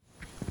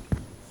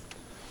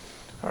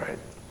All right.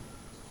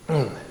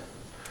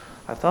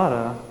 I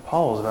thought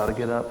Paul was about to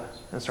get up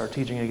and start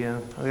teaching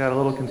again. I got a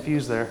little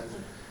confused there.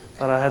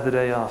 Thought I had the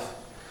day off.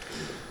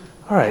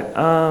 All right.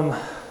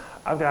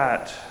 I've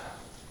got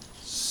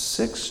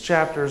 6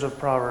 chapters of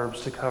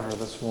Proverbs to cover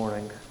this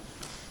morning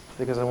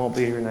because I won't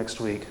be here next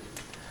week.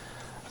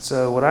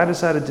 So what I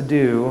decided to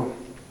do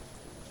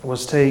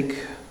was take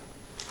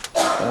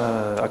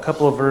a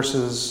couple of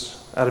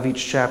verses out of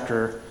each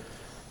chapter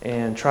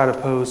and try to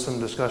pose some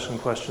discussion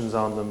questions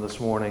on them this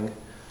morning.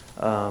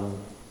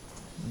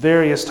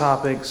 Various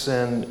topics,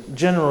 and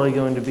generally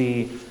going to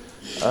be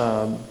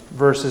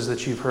verses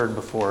that you've heard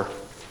before.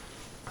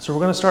 So we're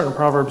going to start in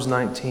Proverbs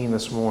 19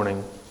 this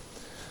morning.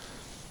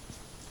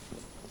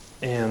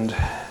 And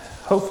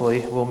hopefully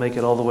we'll make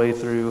it all the way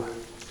through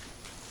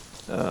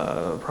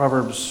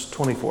Proverbs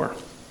 24.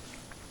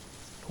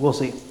 We'll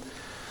see.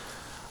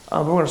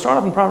 We're going to start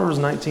off in Proverbs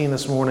 19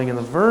 this morning, and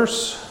the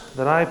verse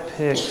that I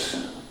picked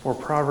for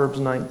Proverbs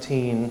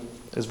 19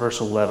 is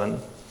verse 11.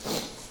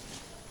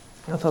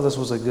 I thought this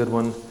was a good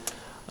one.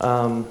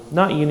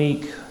 Not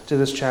unique to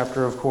this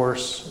chapter, of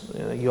course.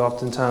 You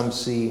oftentimes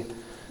see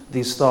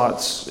these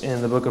thoughts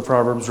in the book of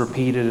Proverbs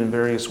repeated in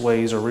various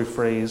ways or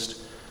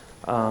rephrased.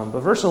 But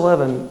verse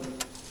 11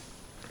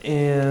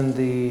 in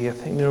the, I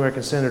think, New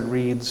American Standard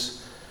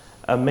reads,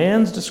 "A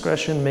man's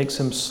discretion makes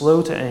him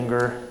slow to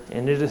anger,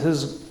 and it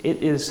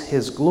is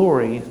his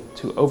glory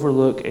to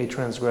overlook a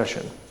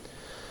transgression."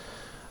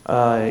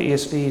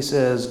 ESV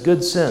says,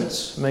 "Good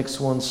sense makes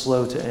one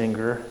slow to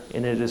anger,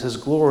 and it is his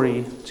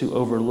glory to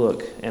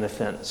overlook an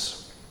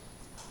offense."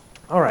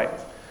 All right,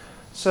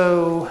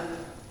 so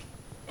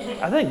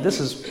I think this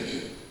is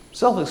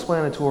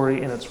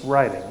self-explanatory in its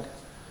writing.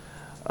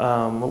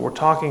 What we're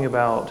talking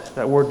about,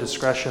 that word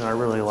discretion, I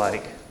really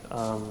like.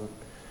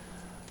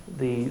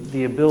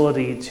 The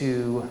ability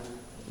to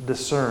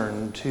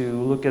discern,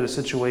 to look at a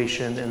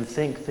situation and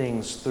think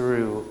things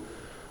through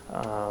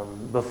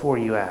before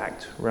you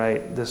act,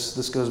 right?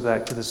 This goes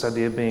back to this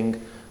idea of being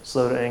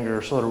slow to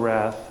anger, slow to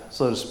wrath,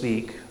 slow to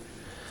speak.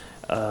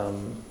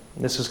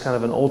 This is kind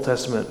of an Old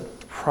Testament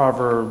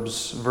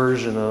Proverbs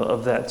version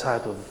of that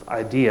type of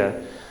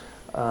idea.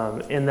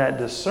 In that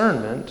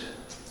discernment,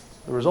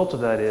 the result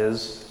of that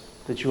is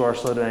that you are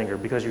slow to anger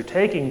because you're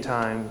taking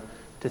time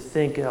to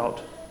think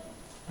out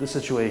the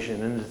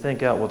situation and to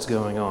think out what's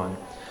going on.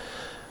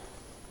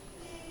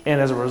 And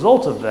as a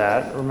result of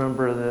that,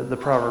 remember that the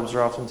Proverbs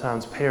are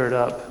oftentimes paired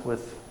up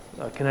with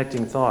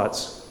connecting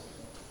thoughts.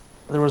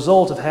 The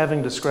result of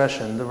having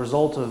discretion, the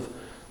result of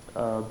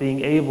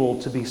being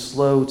able to be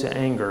slow to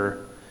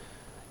anger,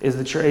 is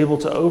that you're able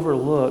to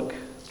overlook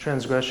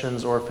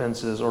transgressions or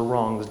offenses or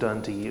wrongs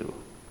done to you.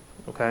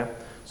 Okay?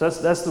 So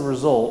that's the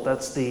result.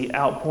 That's the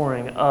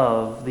outpouring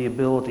of the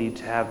ability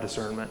to have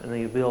discernment and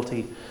the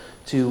ability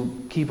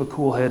to keep a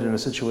cool head in a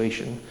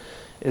situation,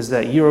 is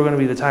that you are going to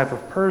be the type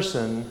of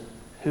person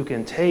who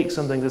can take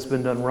something that's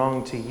been done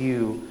wrong to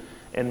you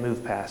and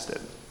move past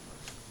it.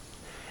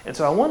 And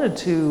so I wanted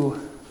to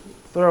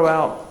throw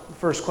out the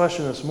first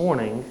question this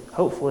morning.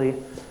 Hopefully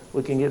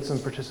we can get some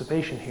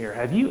participation here.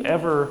 Have you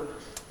ever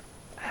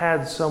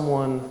had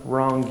someone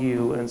wrong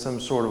you in some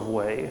sort of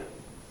way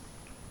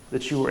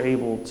that you were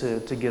able to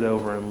get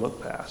over and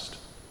look past?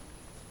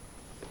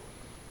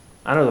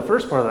 I know the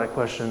first part of that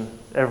question,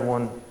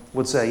 everyone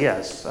would say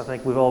yes. I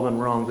think we've all been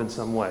wronged in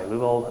some way.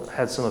 We've all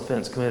had some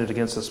offense committed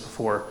against us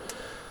before.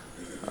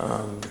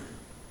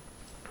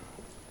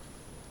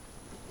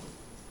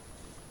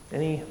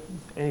 Any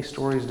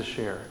stories to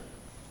share?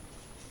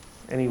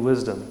 Any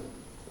wisdom?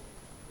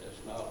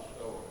 It's not a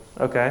story.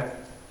 Okay.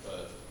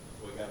 But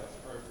we got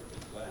a perfect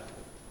example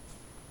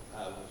of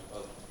how we're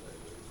supposed to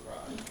do with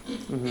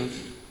Christ. Mm-hmm.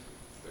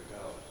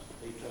 Because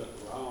he took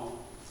wrong,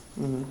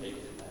 Mm-hmm. he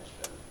didn't ask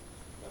him.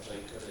 But they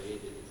could have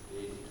ended it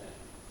any time.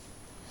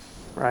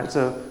 Right,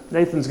 so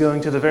Nathan's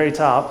going to the very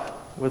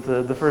top with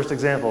the first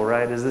example,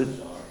 right? Is that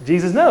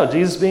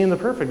Jesus being the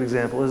perfect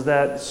example, is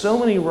that so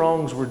many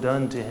wrongs were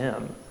done to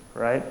him,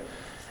 right?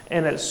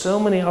 And at so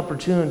many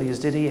opportunities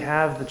did he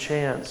have the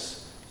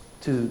chance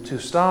to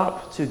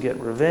stop, to get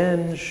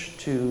revenge,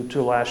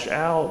 to lash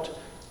out.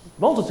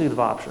 Multitude of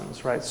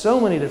options, right? So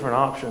many different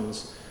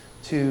options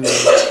to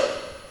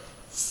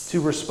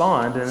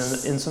respond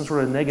in some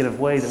sort of negative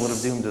way that would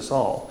have doomed us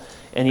all.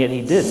 And yet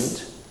he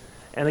didn't.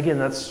 And again,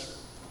 that's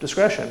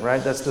discretion,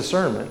 right? That's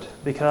discernment.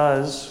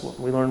 Because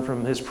we learned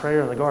from his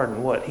prayer in the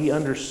garden, what? He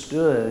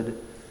understood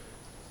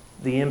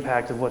the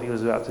impact of what he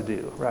was about to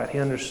do, right? He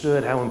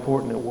understood how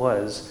important it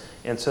was.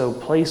 And so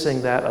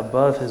placing that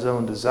above his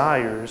own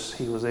desires,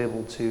 he was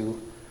able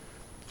to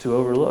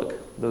overlook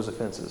those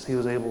offenses. He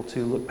was able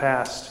to look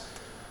past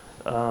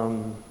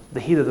the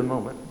heat of the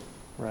moment,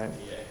 right?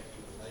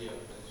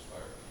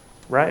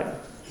 Right.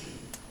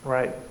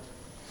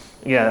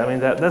 Yeah, I mean,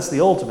 that's the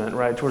ultimate,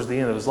 right, towards the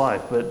end of his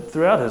life. But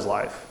throughout his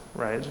life,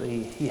 right,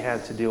 he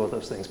had to deal with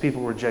those things.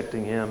 People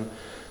rejecting him,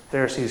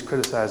 Pharisees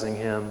criticizing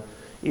him,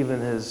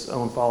 even his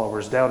own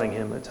followers doubting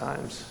him at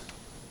times.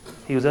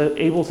 He was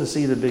able to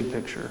see the big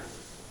picture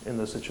in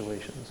those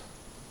situations.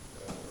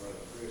 Brother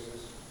Chris,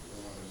 this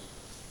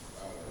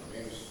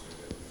one is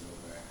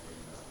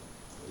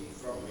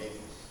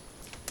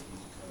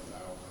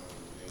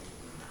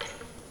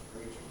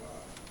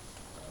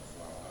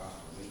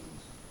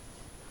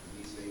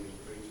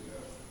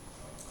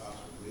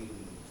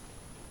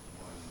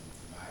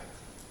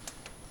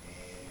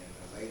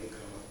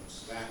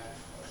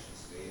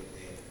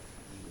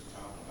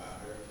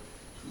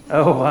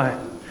Oh, why?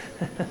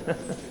 He took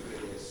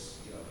it as,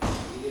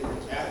 he didn't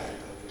retaliate,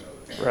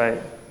 but, Right.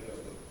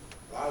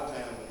 a lot of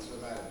times when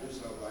somebody do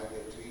something like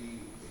that to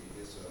you,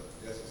 it's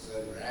just a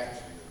sudden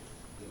reaction,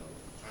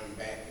 turn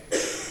back, but,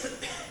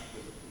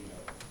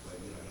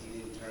 he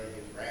didn't turn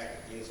his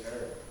wrath against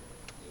her.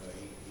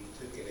 He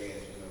took it as,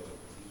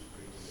 he's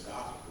preaching the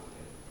gospel,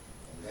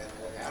 and that's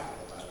what happens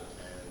a lot of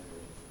times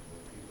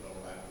when people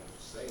don't like what you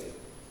say,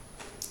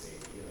 they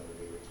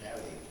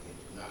retaliate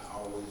against you, not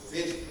always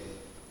physically,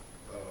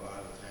 but a lot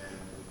of times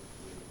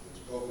with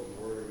spoken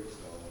words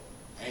or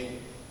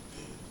anger.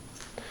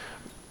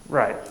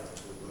 Right.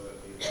 But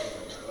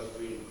if us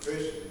being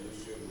Christians, we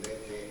shouldn't let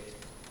that,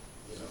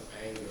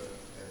 anger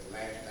that's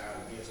lashed out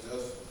against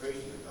us for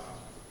preaching the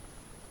gospel,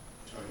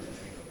 turn that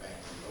anger back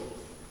to us.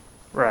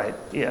 Right.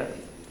 Yeah.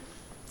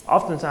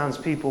 Oftentimes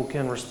people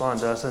can respond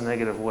to us in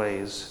negative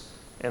ways,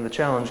 and the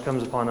challenge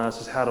comes upon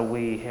us is how do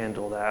we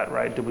handle that,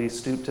 right? Do we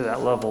stoop to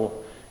that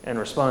level and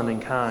respond in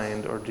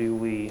kind, or do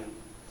we,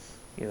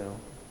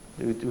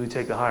 do we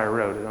take the higher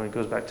road? It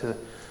goes back to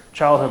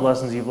childhood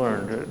lessons you've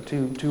learned.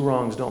 Two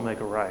wrongs don't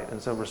make a right.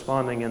 And so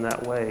responding in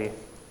that way,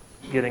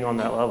 getting on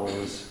that level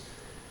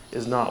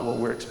is not what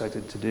we're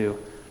expected to do.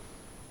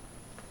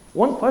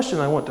 One question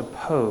I want to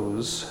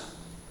pose,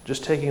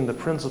 just taking the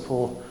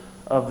principle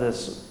of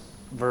this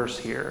verse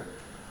here,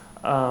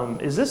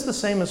 is this the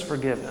same as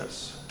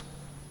forgiveness?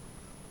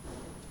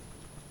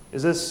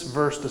 Is this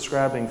verse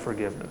describing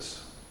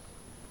forgiveness?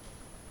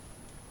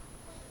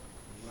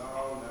 No,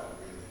 not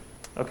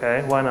really.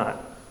 Okay, why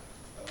not?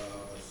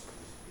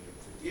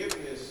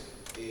 Forgiveness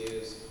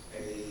is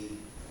a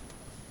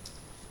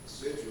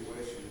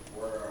situation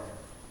where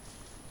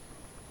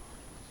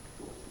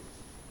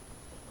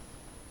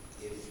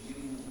if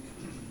you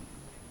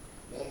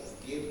want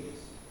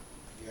forgiveness,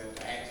 you have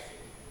to ask for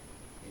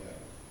it.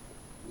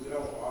 We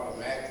don't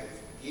automatically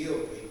forgive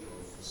people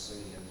for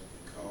sins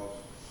because,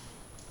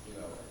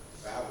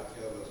 the Bible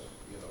tells us,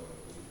 if we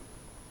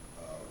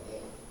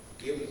want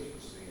forgiveness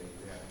for sins,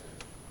 we have to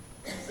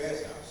confess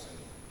our sin.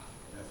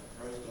 And if a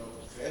person don't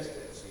confess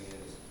that sin,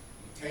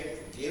 you can't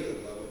forgive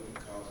him of it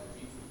because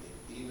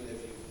even if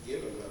you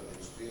forgive him of it,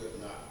 it's still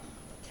not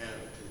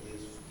accounted to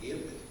his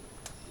forgiveness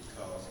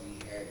because he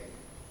hadn't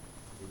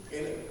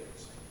repented of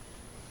his sin.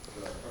 So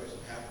a person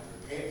has to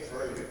repent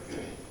first.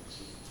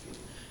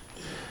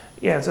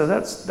 Yeah, so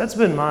that's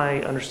been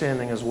my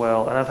understanding as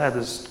well, and I've had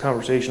this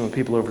conversation with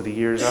people over the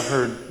years. I've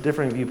heard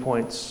differing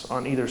viewpoints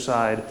on either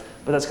side,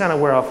 but that's kind of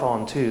where I've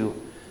fallen too.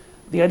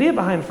 The idea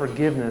behind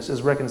forgiveness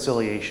is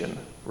reconciliation,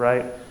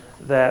 right?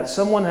 That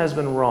someone has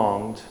been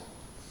wronged,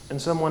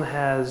 and someone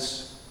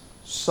has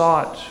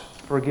sought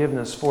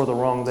forgiveness for the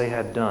wrong they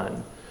had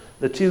done.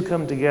 The two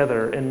come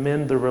together and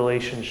mend the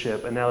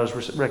relationship, and now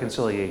there's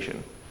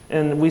reconciliation.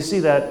 And we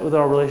see that with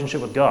our relationship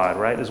with God,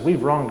 right? As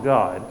we've wronged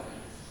God,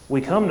 we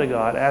come to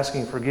God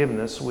asking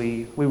forgiveness,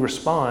 we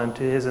respond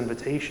to his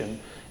invitation,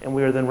 and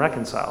we are then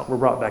reconciled. We're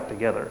brought back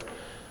together.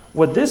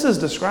 What this is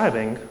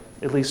describing,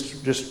 at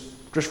least just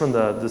from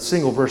the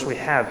single verse we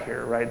have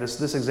here, right?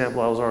 This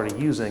example I was already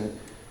using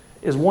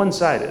is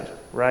one-sided,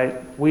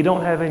 right? We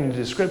don't have any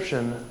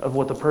description of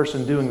what the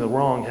person doing the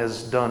wrong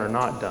has done or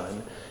not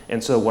done.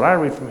 And so what I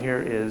read from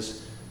here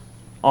is,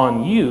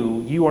 on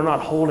you are not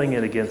holding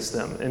it against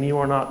them, and you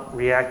are not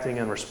reacting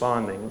and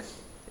responding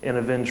in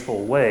a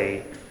vengeful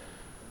way.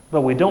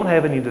 But we don't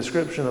have any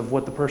description of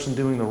what the person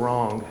doing the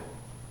wrong,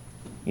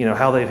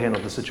 how they've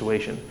handled the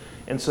situation.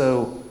 And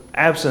so,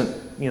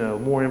 absent,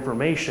 more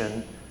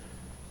information,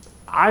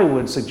 I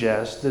would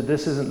suggest that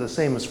this isn't the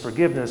same as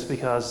forgiveness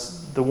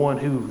because the one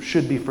who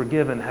should be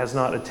forgiven has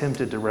not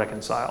attempted to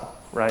reconcile,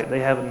 right?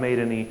 They haven't made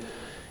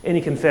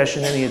any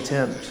confession, any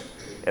attempt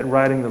at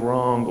righting the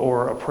wrong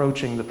or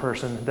approaching the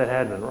person that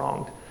had been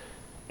wronged.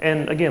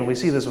 And again, we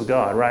see this with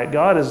God, right?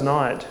 God is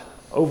not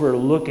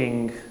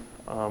overlooking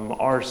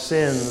our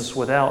sins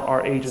without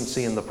our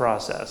agency in the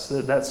process.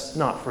 That's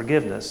not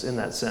forgiveness in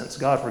that sense.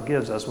 God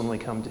forgives us when we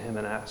come to him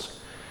and ask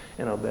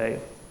and obey.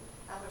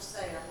 I would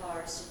say a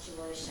hard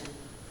situation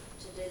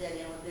to do that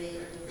in would be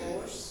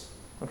divorce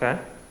Okay?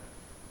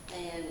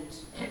 and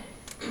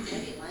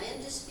maybe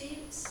land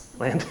disputes.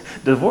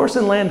 Divorce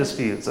and land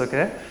disputes,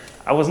 okay?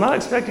 I was not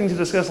expecting to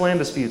discuss land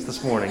disputes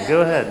this morning.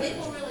 Go ahead.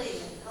 People really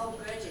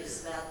hold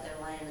grudges about their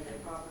land and their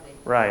property.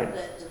 Right.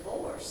 But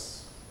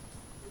divorce,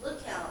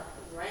 look how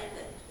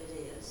rampant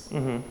it is.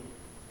 Mm-hmm. And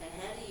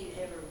how do you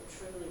ever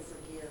truly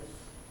forgive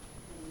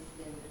when you've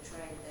been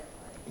betrayed that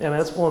way? Yeah, I mean,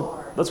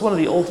 that's one of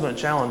the ultimate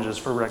challenges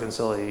for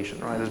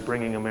reconciliation, right? Is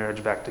bringing a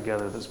marriage back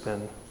together that's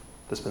been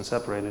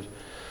separated.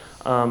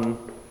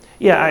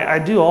 I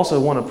do also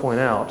want to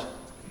point out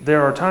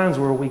there are times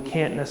where we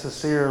can't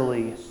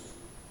necessarily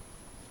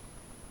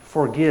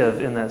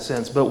forgive in that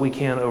sense, but we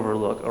can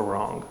overlook a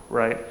wrong,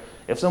 right?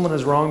 If someone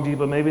has wronged you,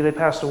 but maybe they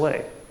passed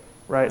away,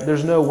 right?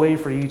 There's no way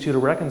for you two to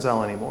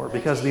reconcile anymore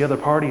because the other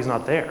party is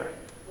not there.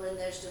 When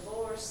there's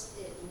divorce,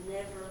 it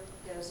never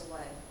goes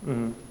away.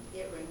 Mm-hmm.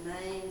 It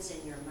remains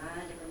in your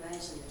mind. It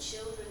remains in the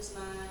children's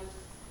mind.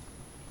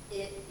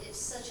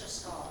 It's such a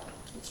scar.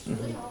 It's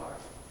really hard.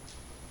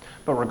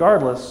 But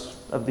regardless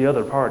of the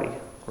other party,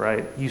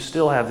 right, you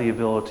still have the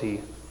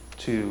ability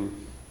to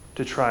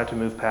try to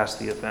move past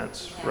the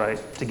offense, right?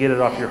 To get it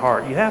off your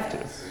heart. You have to.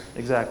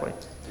 Exactly.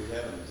 We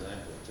have an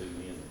example of two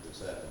men that this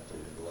happened to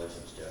in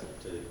Galatians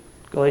chapter 2.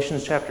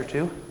 Galatians chapter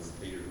 2. When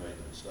Peter made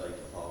the mistake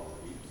of Paul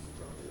rebuked him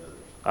from the others.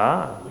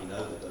 Ah, We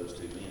know that those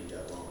two men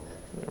got wrong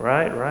after that.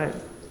 right.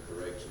 The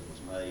correction was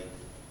made,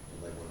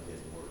 and they went ahead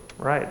and worked.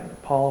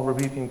 Right. Paul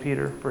rebuking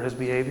Peter for his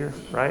behavior,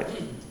 right?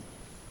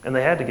 And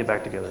they had to get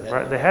back together,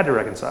 right? They had to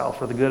reconcile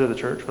for the good of the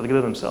church, for the good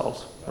of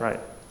themselves, right?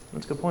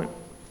 That's a good point.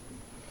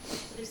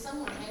 But if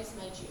someone has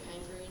made you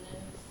angry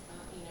enough,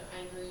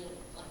 angry and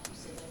like you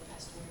said, they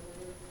passed away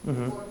or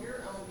whatever, for your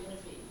own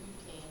benefit, you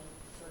can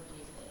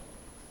forgive them.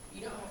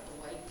 You don't have to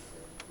wait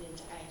for them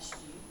to ask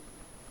you.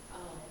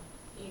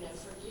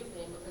 Forgive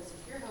them, because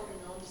if you're holding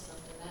on to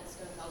something, that's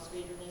going to cause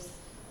bitterness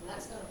and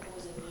that's going to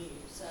poison you.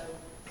 So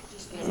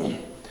just let it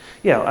go.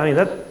 Yeah, I mean,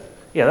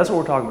 that's what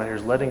we're talking about here,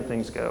 is letting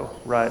things go,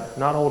 right?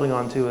 Not holding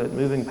on to it,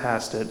 moving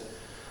past it.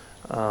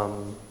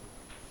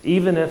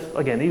 Even if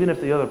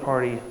the other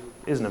party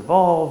isn't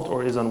involved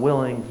or is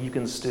unwilling, you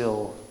can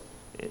still,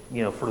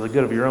 for the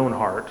good of your own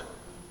heart,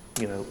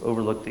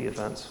 overlook the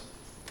offense.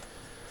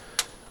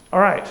 All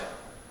right.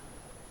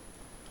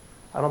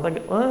 I'm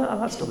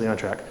not still be on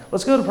track.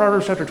 Let's go to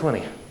Proverbs chapter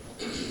 20.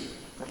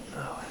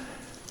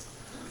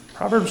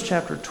 Proverbs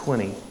chapter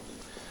 20.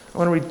 I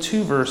want to read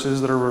two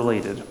verses that are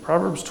related.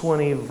 Proverbs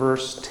 20,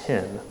 verse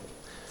 10.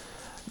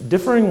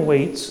 Differing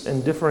weights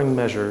and differing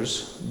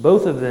measures,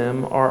 both of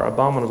them are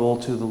abominable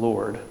to the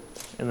Lord.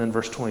 And then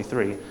verse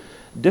 23.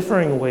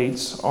 Differing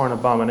weights are an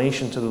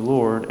abomination to the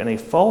Lord, and a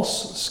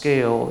false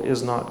scale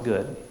is not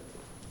good.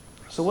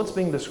 So what's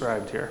being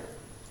described here?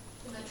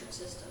 The metric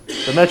system.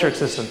 The metric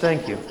system,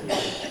 thank you.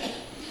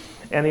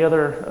 And the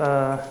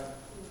other?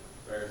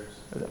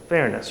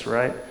 Fairness,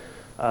 right?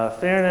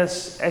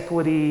 Fairness,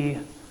 equity.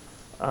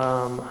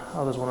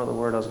 There's one other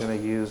word I was going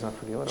to use. I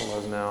forget what it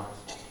was now.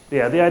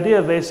 Yeah, the idea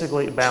of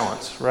basically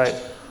balance, right?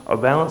 A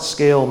balanced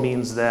scale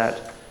means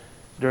that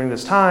during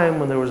this time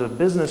when there was a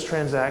business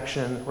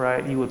transaction,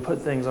 right, you would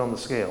put things on the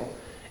scale.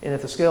 And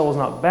if the scale was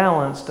not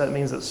balanced, that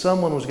means that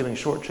someone was getting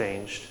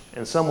shortchanged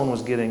and someone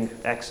was getting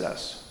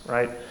excess,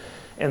 right?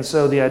 And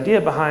so the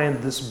idea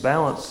behind this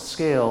balanced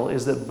scale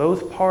is that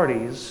both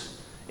parties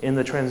in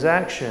the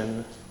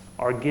transaction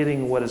are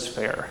getting what is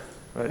fair,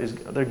 right?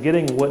 They're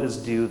getting what is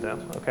due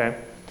them, okay?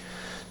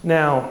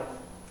 Now,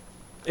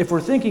 if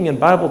we're thinking in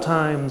Bible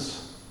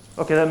times,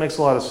 okay, that makes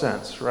a lot of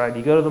sense, right?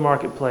 You go to the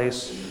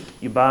marketplace,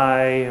 you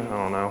buy,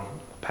 a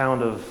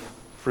pound of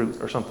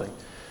fruit or something,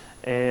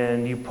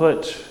 and you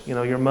put,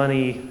 your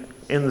money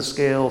in the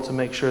scale to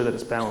make sure that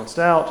it's balanced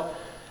out,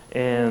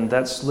 and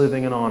that's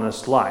living an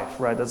honest life,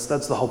 right? That's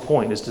the whole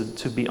point, is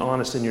to be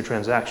honest in your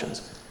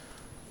transactions.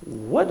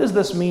 What does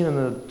this mean in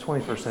the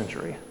 21st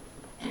century?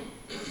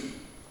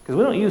 Because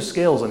we don't use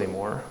scales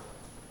anymore.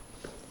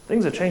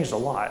 Things have changed a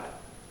lot.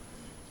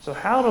 So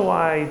how do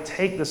I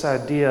take this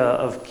idea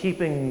of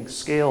keeping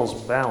scales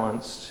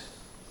balanced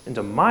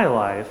into my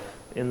life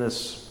in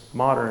this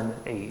modern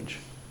age?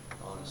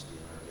 Honesty in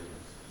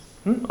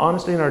our dealings.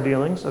 Honesty in our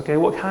dealings. Okay,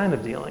 what kind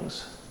of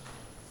dealings?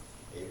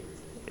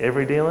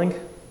 Every dealing?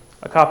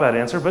 A cop-out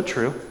answer, but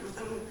true.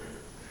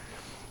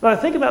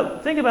 But think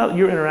about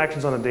your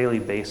interactions on a daily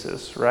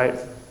basis, right?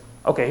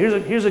 Okay,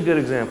 here's a good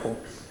example.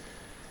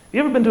 Have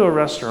you ever been to a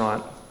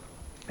restaurant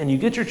and you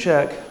get your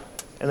check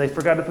and they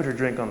forgot to put your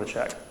drink on the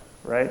check,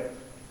 right?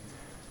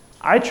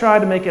 I try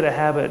to make it a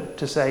habit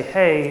to say,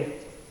 hey,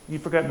 you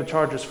forgot to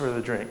charge us for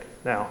the drink.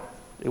 Now,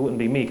 it wouldn't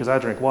be me because I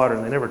drink water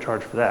and they never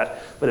charge for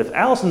that. But if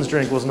Allison's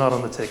drink was not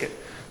on the ticket,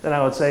 then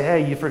I would say,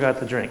 hey, you forgot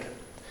the drink.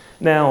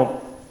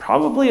 Now,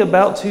 probably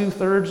about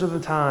 2/3 of the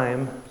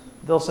time,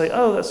 they'll say,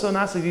 oh, that's so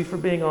nice of you for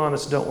being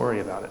honest, don't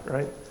worry about it,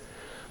 right?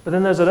 But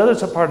then there's that other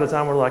part of the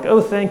time where like, oh,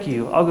 thank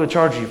you, I'll go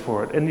charge you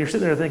for it. And you're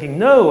sitting there thinking,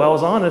 no, I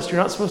was honest,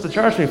 you're not supposed to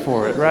charge me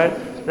for it, right?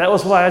 That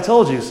was why I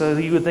told you, so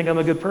that you would think I'm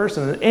a good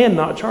person and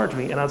not charge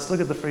me, and I'd still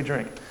get the free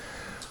drink.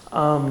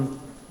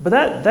 But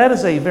that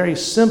is a very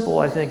simple,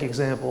 I think,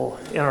 example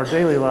in our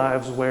daily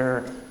lives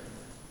where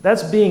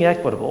that's being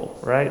equitable,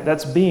 right?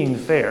 That's being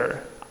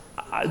fair.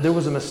 There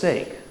was a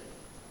mistake,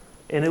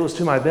 and it was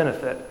to my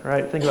benefit,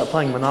 right? Think about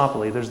playing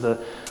Monopoly. There's the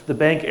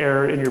bank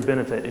error in your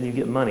benefit, and you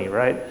get money,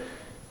 right?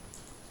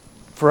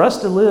 For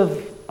us to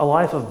live a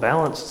life of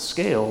balanced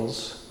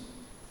scales,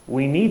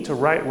 we need to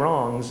right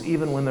wrongs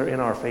even when they're in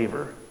our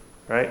favor,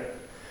 right?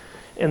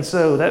 And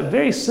so that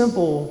very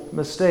simple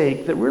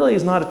mistake that really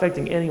is not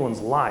affecting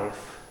anyone's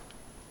life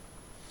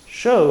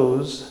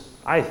shows,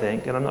 I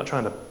think, and I'm not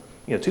trying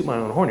to toot my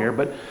own horn here,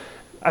 but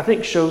I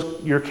think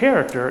shows your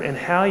character and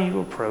how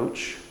you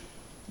approach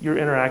your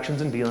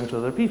interactions and dealings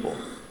with other people.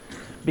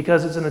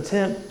 Because it's an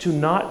attempt to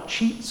not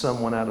cheat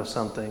someone out of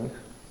something,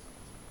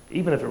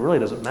 even if it really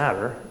doesn't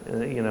matter,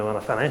 in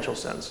a financial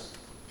sense.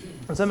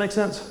 Does that make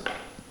sense?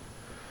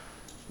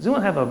 Does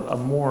anyone have a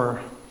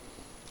more,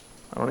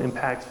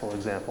 impactful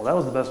example? That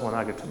was the best one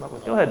I could come up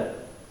with. Go ahead.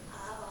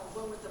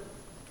 One with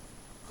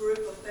a group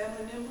of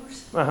family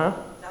members. Uh-huh.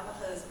 Not my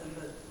husband,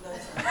 but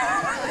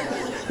no.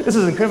 This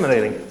is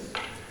incriminating.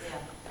 Yeah.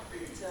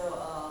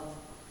 So,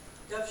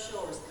 Gulf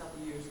Shores a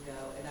couple years ago,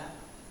 and I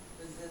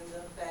was in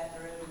the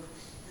bathroom, and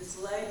this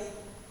lady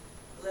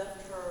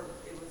left her,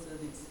 it was an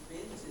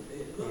expensive,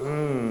 it looked like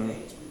an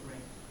engagement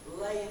ring,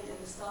 laying in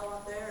the stall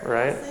out there. And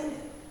Right. I seen it.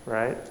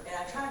 Right, And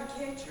I tried to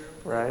catch her.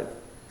 right,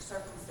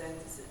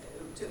 Circumstances,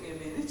 it took me a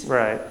minute.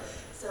 right,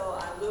 So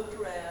I looked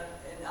around,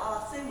 and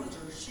all I seen was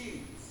her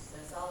shoes.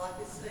 That's all I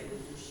could see was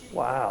her shoes.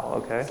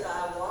 wow, okay, So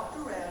I walked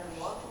around,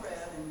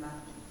 and my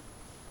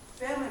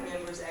family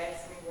members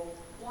asked me, well,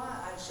 why?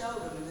 I showed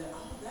them, and they're,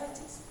 oh,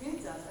 that's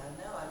expensive. I said,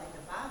 no, I need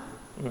to find it.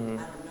 Mhm.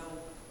 I don't know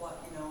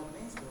what, it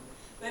means to them.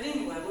 But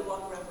anyway, we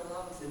walked around for the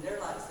longest, and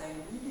they're like saying,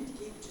 you need to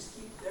keep it, just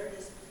keep, they're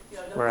just,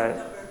 don't Right.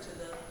 compare to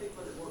the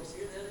people that works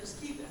here, they'll just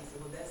keep it. I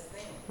said, well, that's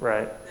them.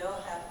 right, They'll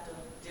have to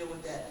deal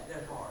with that,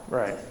 their part.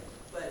 right.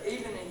 But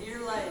even a year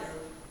later,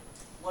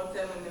 one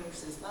family member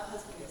says, my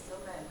husband got so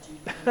mad at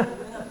you, you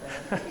went up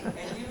there,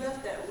 and you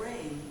left that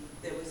ring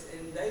that was,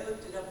 and they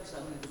looked it up or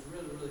something, it was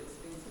really, really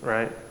expensive.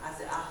 Right, I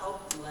said, I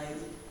hope the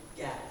lady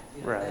got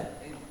it, Right.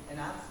 that, and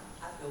I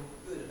feel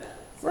good about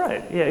it.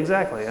 right, yeah,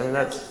 exactly. I mean,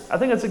 I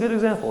think that's a good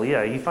example.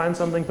 Yeah, you find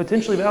something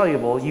potentially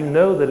valuable, you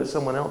know that it's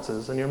someone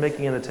else's, and you're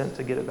making an attempt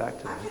to get it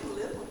back to I them. can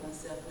live with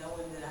myself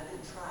knowing that I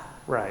didn't try.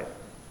 Right,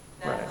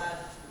 Now, Right. if I,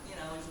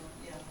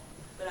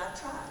 but I tried.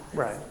 That's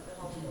Right.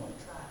 the whole point,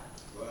 try.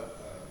 But,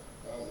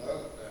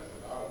 another thing,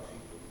 a lot of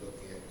people look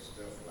at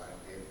stuff like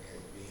that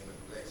as being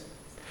a blessing.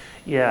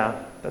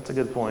 yeah, that's a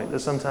good point. That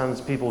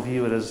sometimes people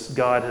view it as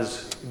God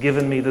has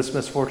given me this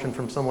misfortune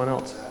from someone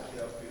else. And I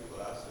tell people,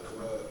 I said,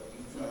 well,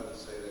 you trying to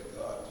say that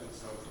God took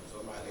something from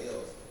somebody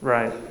else.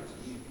 Right. Gave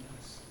it to you.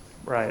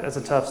 Right, that's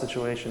a tough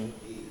situation.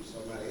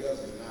 Somebody else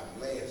is not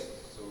blessed,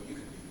 so you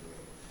can be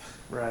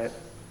blessed. Right,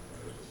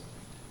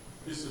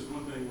 This is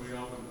one thing we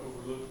often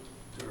overlook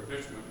to our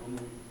detriment. When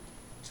we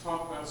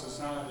talk about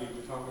society,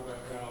 we talk about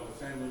how the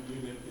family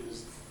unit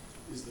is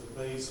the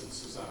base of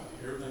society.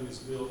 Everything is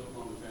built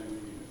upon the family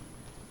unit.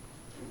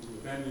 And when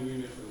the family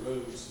unit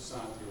erodes,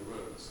 society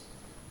erodes.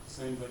 The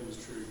same thing is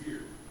true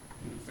here.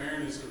 When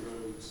fairness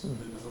erodes,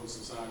 then the whole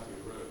society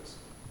erodes.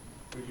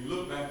 When you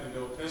look back in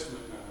the Old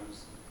Testament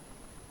times,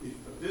 if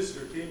a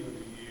visitor came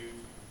unto you,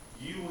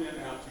 you went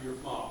out to your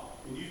flock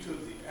and you took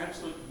the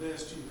absolute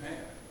best you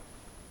had.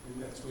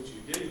 And that's what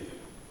you gave them.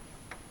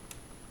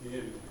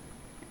 And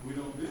we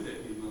don't do that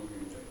any longer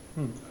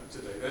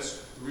today.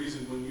 That's the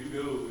reason when if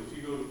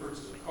you go to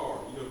purchase a car,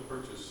 you go to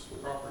purchase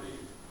property,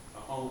 a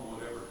home,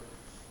 whatever,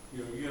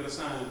 you got to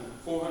sign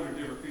 400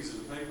 different pieces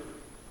of paper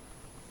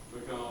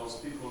because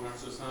people in our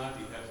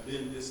society have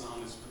been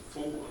dishonest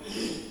before.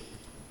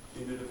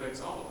 And it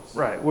affects all of us.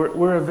 right.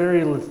 We're a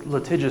very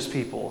litigious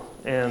people,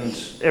 and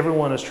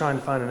everyone is trying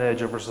to find an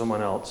edge over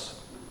someone else.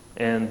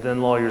 And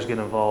then lawyers get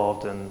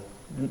involved, and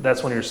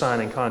that's when you're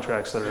signing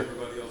contracts that are...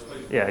 Everybody else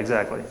pays. Yeah,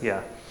 exactly,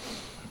 yeah.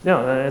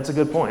 No, it's a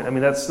good point. I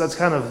mean, that's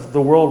kind of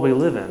the world we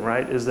live in,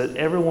 right? Is that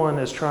everyone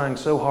is trying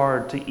so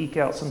hard to eke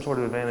out some sort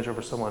of advantage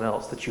over someone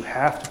else that you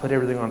have to put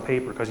everything on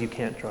paper because you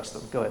can't trust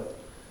them. Go ahead.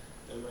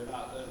 Do we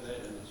not do that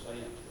in a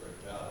sense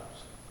for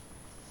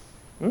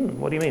jobs?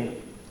 What do you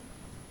mean?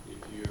 If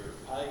you're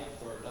paid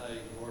for a day's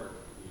work,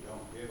 you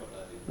don't give a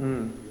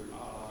day, you're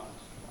not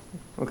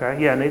honest.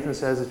 Okay, yeah, Nathan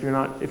says if you're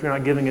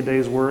not giving a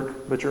day's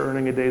work, but you're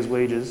earning a day's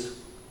wages,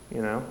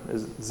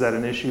 is that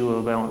an issue of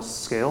a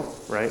balanced scale,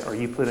 right? Are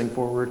you putting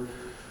forward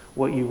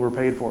what you were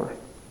paid for?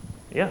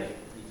 Yeah. If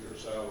you're a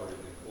salaried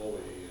employee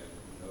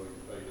and your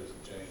pay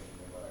doesn't change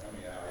no matter how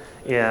many hours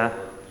Yeah. you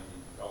work, and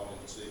you call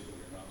in sick and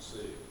you're not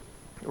sick,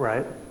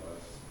 Right,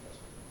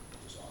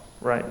 that's dishonest.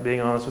 right.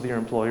 Being honest with your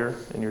employer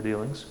in your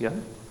dealings. Yeah.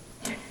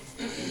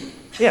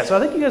 Yeah, so I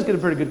think you guys get a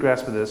pretty good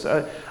grasp of this.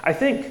 I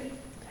think,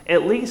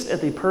 at least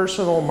at the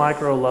personal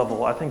micro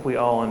level, I think we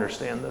all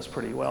understand this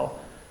pretty well.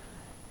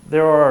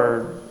 There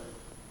are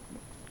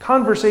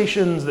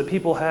conversations that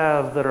people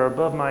have that are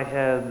above my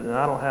head, and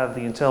I don't have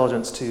the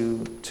intelligence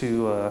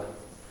to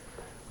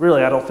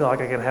really, I don't feel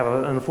like I can have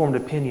an informed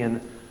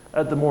opinion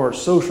at the more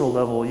social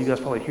level. You guys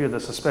probably hear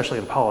this, especially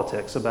in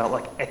politics, about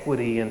like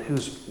equity and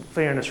who's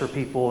fairness for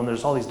people, and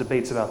there's all these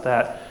debates about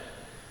that.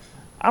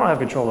 I don't have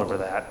control over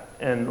that.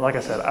 And like I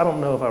said, I don't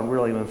know if I'm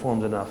really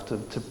informed enough to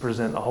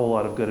present a whole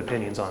lot of good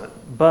opinions on it.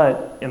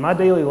 But in my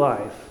daily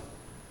life,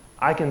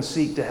 I can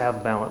seek to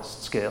have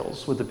balanced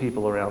scales with the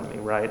people around me,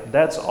 right?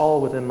 That's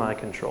all within my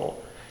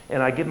control.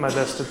 And I give my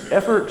best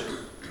effort.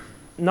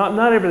 Not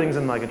everything's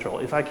in my control.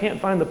 If I can't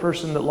find the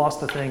person that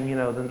lost the thing,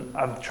 then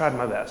I've tried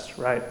my best,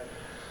 right?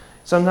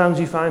 Sometimes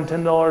you find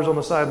 $10 on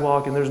the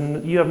sidewalk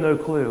and you have no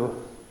clue,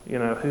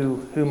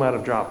 who might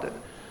have dropped it.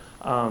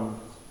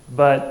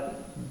 But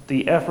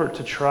the effort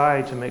to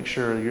try to make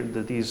sure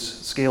that these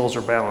scales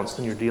are balanced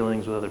in your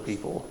dealings with other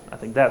people, I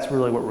think that's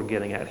really what we're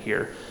getting at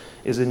here,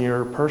 is in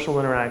your personal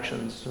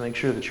interactions to make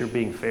sure that you're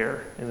being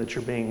fair and that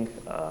you're being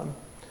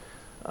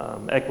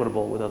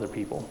equitable with other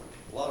people.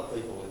 A lot of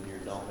people in here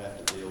don't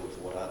have to deal with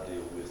what I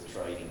deal with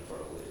trading for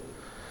a living.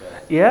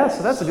 Okay? Yeah,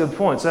 so that's a good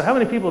point. So how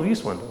many people have you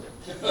swindled?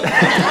 What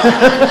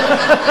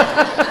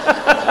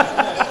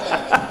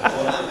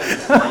I'm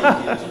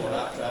saying is what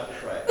I've tried to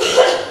track.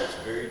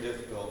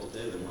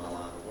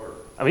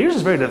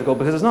 is very difficult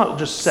because it's not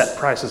just set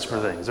prices for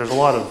things. There's a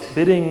lot of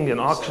bidding and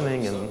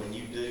auctioning So and when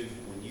you do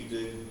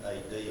a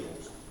deal,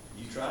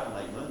 you try to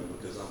make money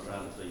because I'm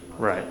trying to feed my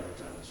Right. family,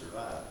 trying to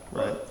survive.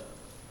 Right. But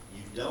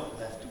you don't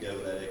have to go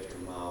that extra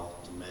mile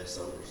to mess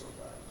over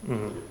somebody, to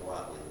Mhm. put it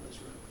politely in this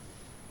room.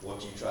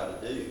 What you try to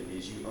do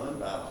is you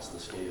unbalance the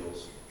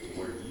scales to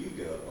where you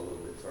go a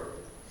little bit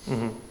further.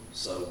 Mhm.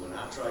 So when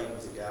I trade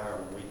with a guy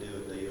or when we do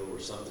a deal or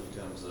something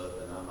comes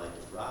up and I make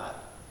it right,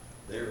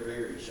 they're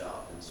very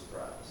shocked and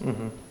surprised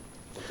Mhm.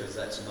 because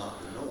that's not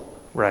the norm.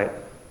 Right.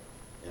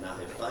 And I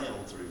have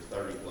found through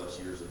 30 plus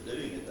years of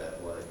doing it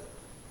that way,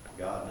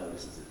 God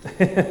notices it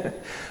too.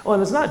 Well,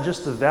 and it's not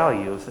just the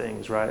value of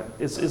things, right?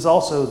 It's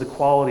also the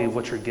quality of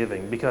what you're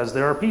giving, because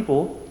there are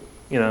people,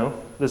 you know,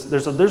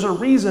 there's a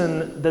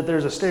reason that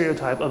there's a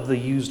stereotype of the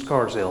used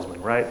car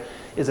salesman, right?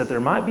 Is that there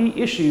might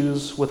be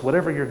issues with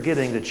whatever you're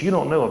getting that you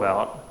don't know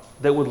about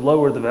that would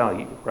lower the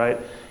value, right?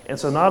 And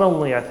so not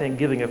only, I think,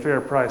 giving a fair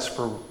price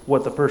for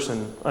what the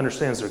person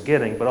understands they're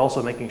getting, but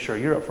also making sure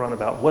you're upfront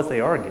about what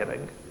they are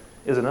getting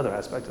is another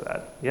aspect of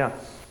that. Yeah.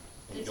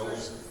 And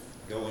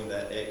going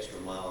that extra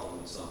mile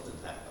when something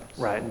happens.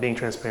 Right. Being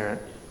transparent.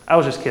 I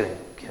was just kidding,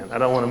 Ken. I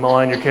don't want to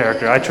malign your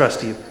character. I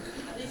trust you.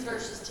 These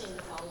verses tend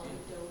to follow the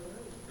golden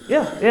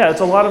rule. Yeah.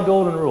 It's a lot of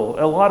golden rule.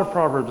 A lot of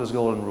Proverbs is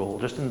golden rule,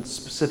 just in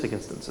specific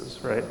instances,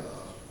 right?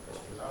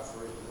 When I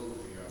first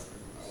moved here,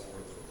 I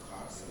worked for a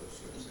car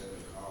dealership,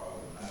 selling cars,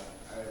 and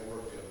I didn't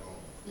work there long.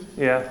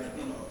 Yeah. Because it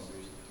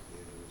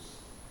was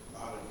a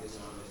lot of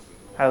dishonesty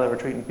going on. How they were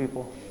treating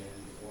people. And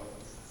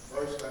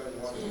first thing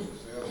one of the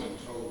salesmen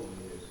told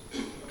me is,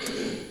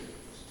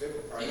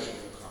 sticker price on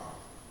the car.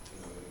 You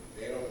know,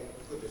 they don't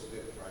put the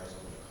sticker price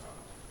on the car.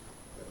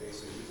 But they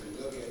say you can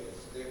look at the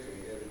sticker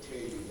and it'll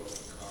tell you what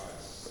the car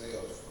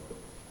sells for.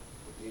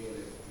 But then,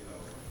 you know,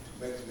 to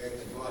make the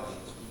next money,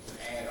 you can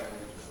add on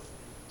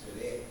to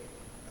that.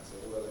 I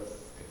said, well, if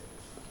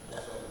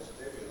what's on the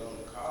stickers on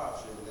the car,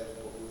 sure, that's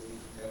what we'll be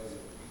telling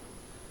the people.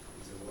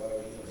 He said, well,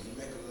 you know, you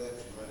make a little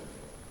extra money.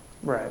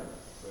 Right.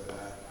 But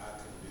I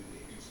couldn't do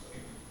that.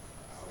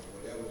 So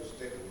whatever the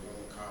sticker was on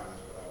the car,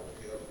 that's what I would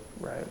tell them.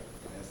 Right.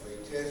 And if they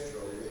test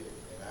drove it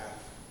and I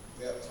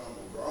felt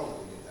something wrong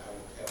with it, I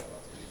would tell them.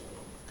 I said,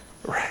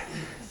 Right.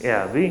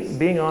 Yeah.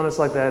 Being honest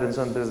like that in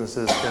some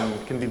businesses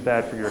can be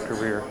bad for your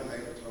career. one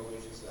neighbor told me,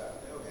 she said,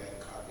 I've never had a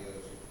car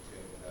dealership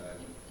tell me that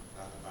I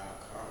not to buy a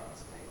car. I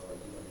said, well,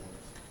 you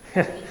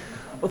don't want to.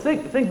 Well,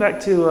 think back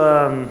to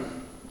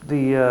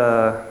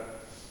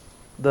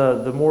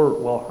the more,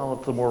 well,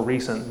 not the more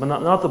recent, but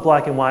not the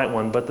black and white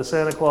one, but the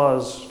Santa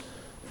Claus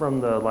from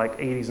the like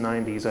 80s,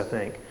 90s, I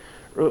think.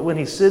 When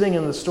he's sitting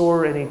in the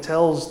store and he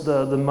tells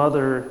the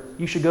mother,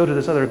 you should go to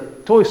this other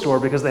toy store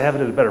because they have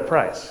it at a better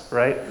price,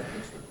 right?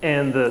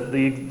 And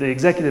the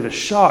executive is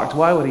shocked.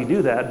 Why would he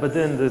do that? But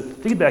then the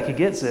feedback he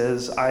gets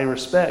is, I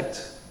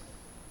respect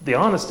the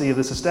honesty of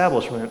this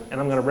establishment, and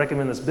I'm going to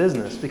recommend this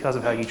business because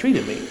of how you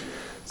treated me.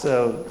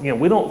 So, you know,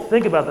 we don't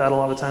think about that a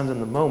lot of times in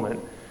the moment.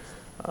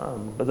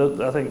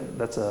 But I think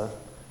that's a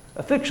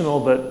fictional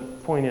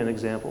but poignant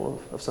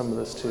example of some of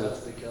this too. That's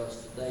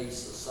because today's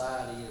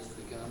society has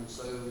become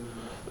so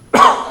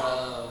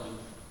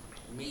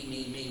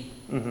me.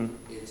 Mm-hmm.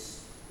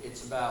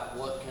 It's about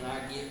what can I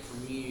get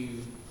from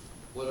you,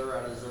 whether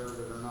I deserve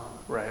it or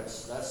not. Right.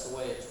 That's the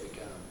way it's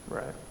become.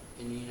 Right.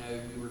 And you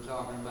know, you were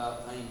talking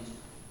about things.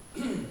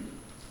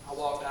 I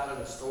walked out of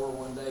the store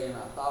one day and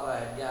I thought I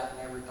had gotten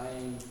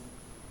everything,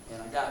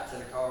 and I got to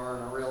the car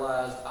and I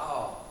realized,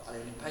 oh, I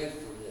didn't pay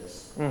for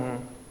this.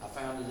 Mm-hmm. I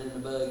found it in the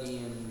buggy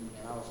and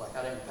I was like,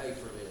 I didn't pay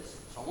for this.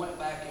 So I went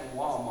back in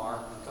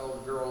Walmart and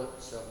told the girl at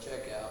the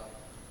self-checkout,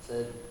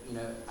 said, you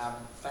know, I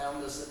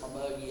found this at my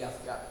buggy, I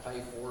forgot to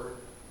pay for it.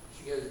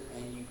 She goes,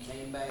 and you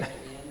came back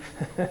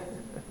in?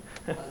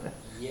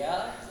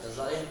 Yeah, because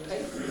I didn't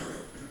pay for it.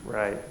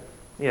 Right.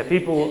 Yeah,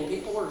 people. And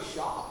people are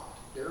shocked.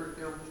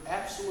 They're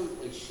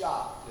absolutely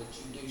shocked that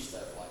you do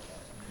stuff like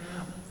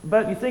that.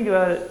 But you think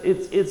about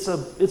it, it's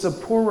a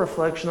poor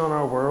reflection on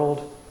our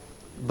world.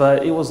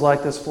 But it was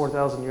like this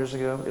 4,000 years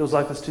ago. It was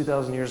like this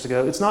 2,000 years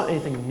ago. It's not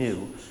anything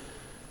new.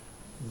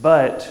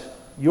 But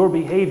your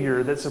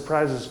behavior that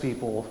surprises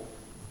people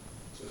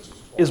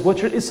is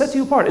sets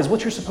you apart, is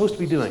what you're supposed to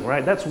be doing,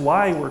 right? That's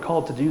why we're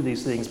called to do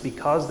these things,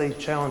 because they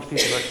challenge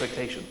people's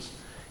expectations.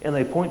 And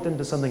they point them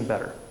to something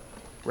better,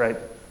 right?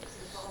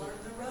 Follow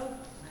the road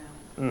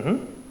now.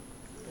 Mm-hmm.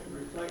 It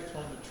reflects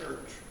on the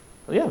church.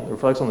 Yeah, it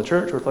reflects on the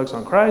church, it reflects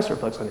on Christ, it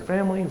reflects on your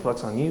family, it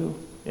reflects on you.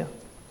 Yeah.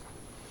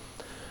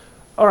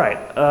 All right,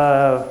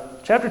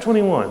 chapter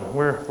 21.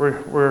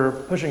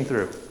 We're pushing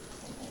through.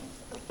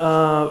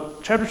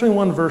 Chapter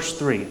 21, verse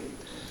 3.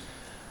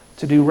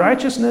 To do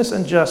righteousness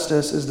and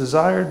justice is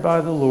desired by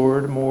the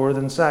Lord more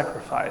than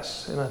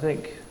sacrifice. And I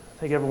think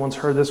everyone's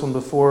heard this one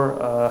before.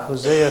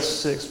 Hosea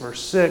 6,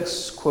 verse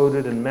 6,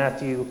 quoted in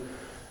Matthew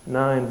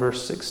 9,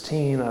 verse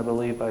 16, I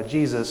believe, by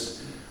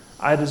Jesus.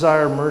 I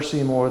desire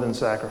mercy more than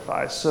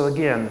sacrifice. So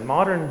again,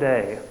 modern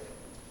day,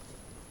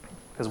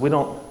 because we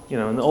don't,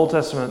 in the Old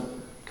Testament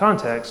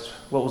context,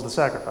 what was the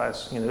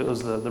sacrifice? It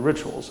was the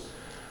rituals.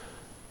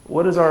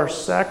 what is our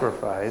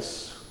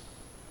sacrifice,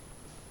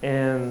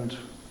 and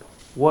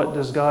what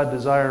does God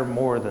desire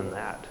more than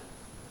that?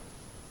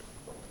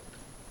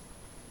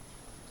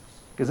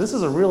 Because this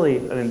is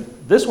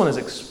this one is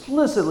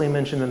explicitly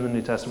mentioned in the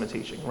New Testament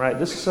teaching, right?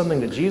 This is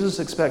something that Jesus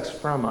expects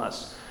from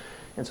us.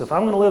 And so if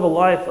I'm going to live a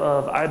life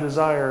of I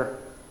desire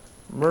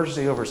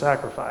mercy over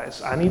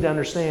sacrifice, I need to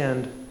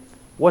understand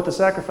what the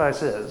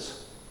sacrifice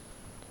is,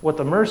 what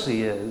the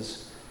mercy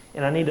is,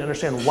 and I need to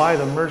understand why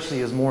the mercy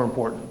is more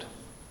important.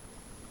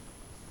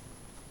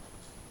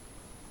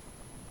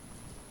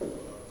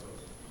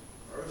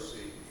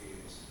 Mercy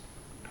is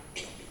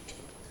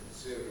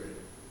considering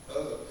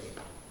other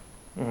people.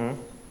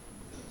 Mm-hmm.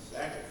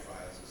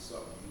 Sacrifice is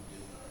something you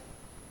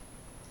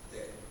do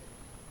that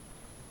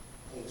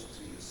points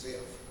to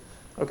yourself.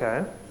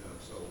 Okay.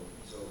 So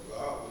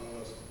God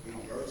wants us to be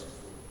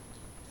merciful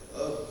to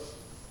others.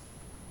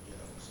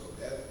 So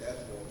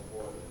that's more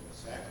important than the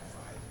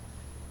sacrifice.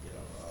 He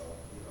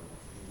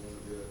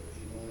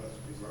wants us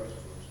to be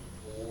merciful to the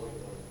poor. He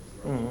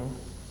wants us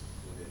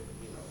to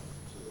be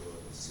merciful to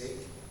the sick.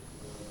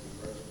 He wants us to be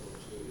merciful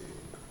to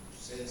the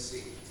sin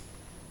sick.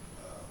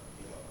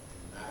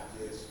 And not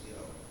just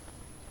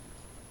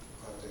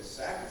because the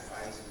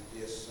sacrifice is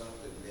just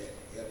something that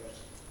helps.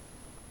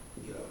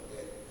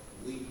 That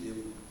we do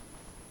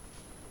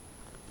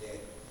that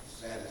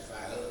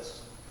satisfy us.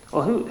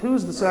 Well,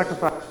 who's the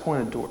sacrifice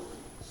pointed toward?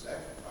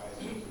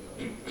 Sacrifice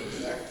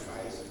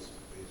is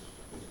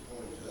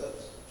pointing to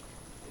us.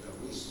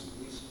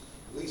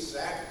 We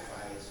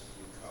sacrifice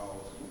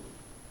because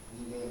we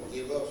want to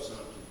give up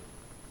something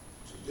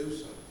to do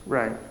something.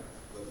 Right.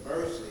 But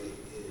mercy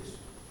is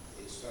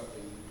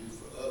something you do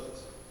for others.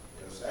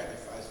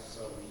 Sacrifice is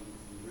something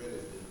you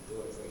really do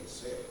it for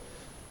yourself.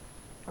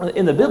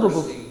 In the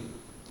biblical...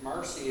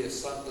 Mercy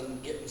is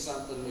getting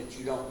something that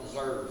you don't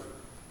deserve.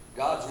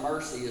 God's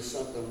mercy is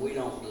something we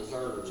don't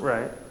deserve.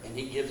 Right. And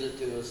he gives it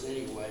to us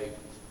anyway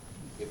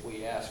if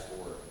we ask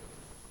for it.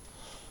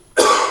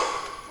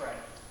 Right.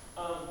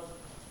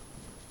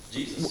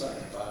 Jesus'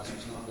 sacrifice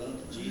was not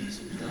done to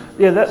Jesus. It was done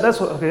for Yeah, us.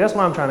 that's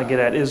what I'm trying to get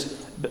at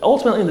is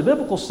ultimately in the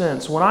biblical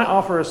sense, when I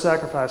offer a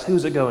sacrifice,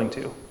 who's it going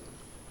to?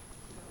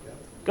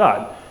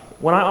 God.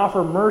 When I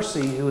offer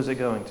mercy, who is it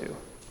going to?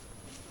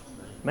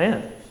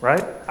 Man,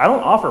 right? I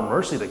don't offer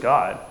mercy to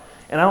God,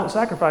 and I don't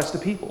sacrifice to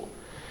people.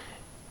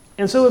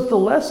 And so if the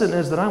lesson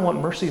is that I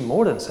want mercy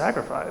more than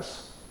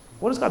sacrifice,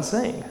 what is God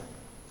saying?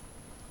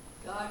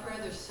 God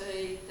rather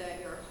see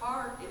that your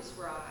heart is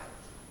right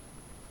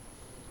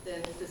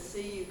than to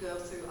see you go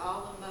through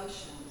all the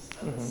motions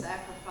of the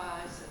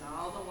sacrifice and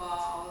all the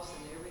laws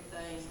and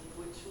everything,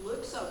 which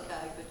looks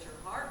okay, but your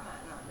heart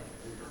might not be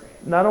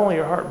correct. Not only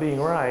your heart being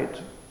right,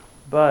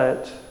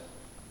 but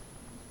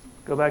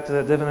go back to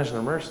that definition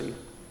of mercy,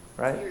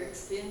 right? You're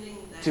extending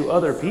that To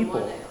other someone people,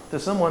 else. to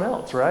someone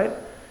else, right?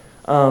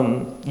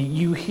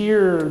 You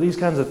hear these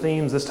kinds of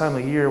themes this time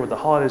of year with the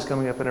holidays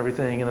coming up and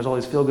everything, and there's all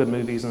these feel-good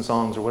movies and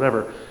songs or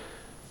whatever.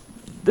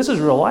 This is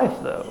real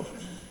life, though.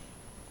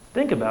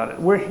 Think about it.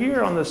 We're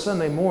here on this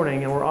Sunday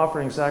morning, and we're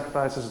offering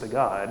sacrifices to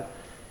God.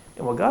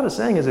 And what God is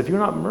saying is, if you're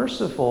not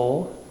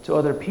merciful to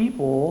other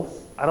people,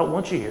 I don't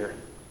want you here,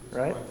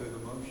 right?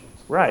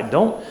 Right.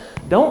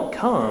 Don't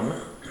come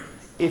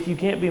if you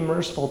can't be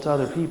merciful to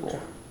other people.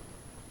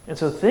 And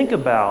so think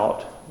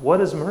about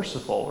what is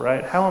merciful,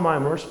 right? How am I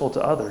merciful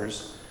to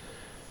others?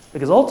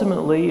 Because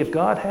ultimately, if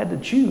God had to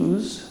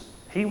choose,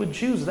 he would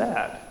choose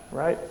that,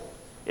 right?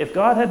 If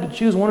God had to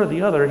choose one or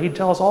the other, he'd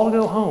tell us all to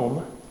go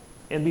home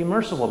and be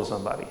merciful to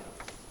somebody.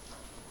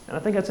 And I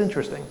think that's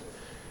interesting.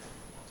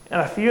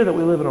 And I fear that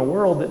we live in a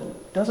world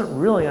that doesn't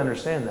really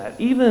understand that.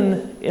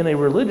 Even in a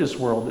religious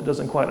world that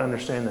doesn't quite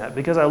understand that.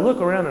 Because I look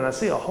around and I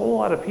see a whole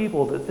lot of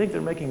people that think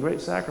they're making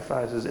great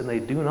sacrifices and they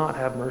do not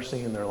have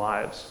mercy in their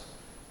lives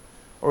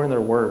or in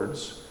their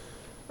words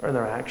or in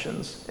their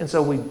actions. And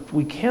so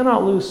we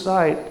cannot lose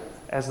sight,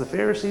 as the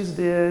Pharisees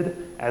did,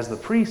 as the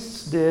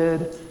priests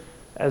did,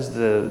 as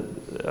the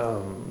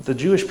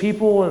Jewish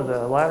people in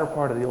the latter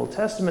part of the Old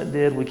Testament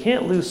did. We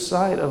can't lose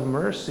sight of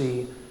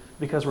mercy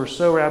because we're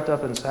so wrapped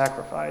up in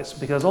sacrifice.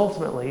 Because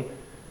ultimately,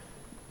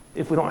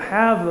 if we don't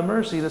have the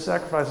mercy, the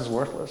sacrifice is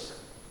worthless.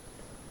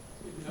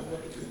 Isn't that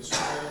what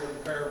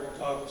the parable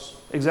taught us?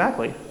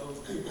 Exactly. Those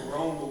people were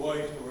on the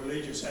way to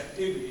religious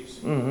activities.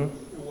 Mm-hmm.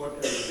 And what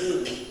they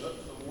were doing, the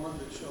one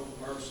that showed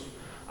mercy.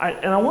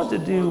 I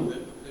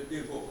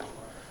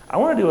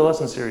want to do a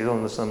lesson series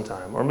on this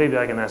sometime, or maybe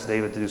I can ask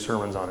David to do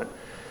sermons on it.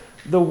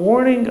 The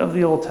warning of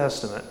the Old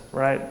Testament,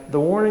 right? The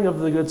warning of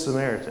the Good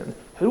Samaritan.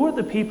 Who are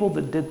the people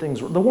that did things?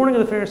 The warning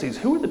of the Pharisees.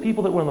 Who are the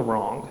people that were in the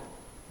wrong?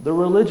 The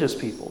religious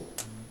people,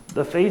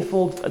 the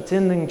faithful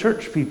attending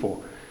church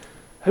people.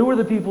 Who are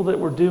the people that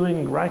were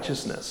doing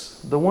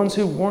righteousness? The ones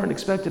who weren't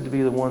expected to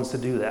be the ones to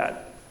do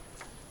that,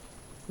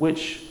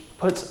 which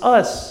puts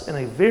us in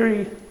a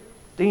very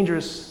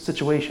dangerous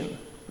situation,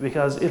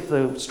 because if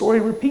the story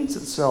repeats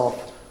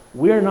itself,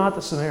 we're not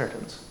the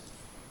Samaritans,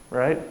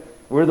 right?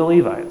 We're the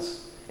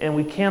Levites, and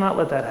we cannot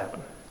let that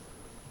happen.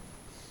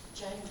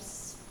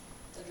 James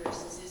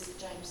addresses this at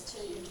James 2,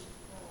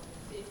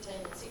 15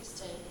 and 16.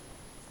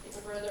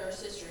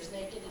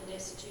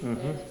 you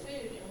Mhm. daily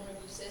food, and one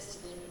of you says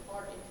to them,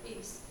 depart in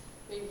peace,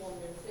 be warm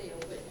and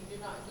filled, but you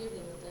do not give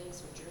them the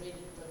things which are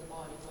needed for the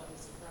body, what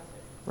is the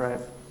profit? Right.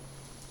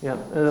 Yeah.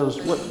 And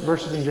those, what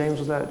verses in James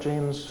was that?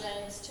 James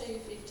James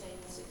 2:15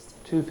 and 16.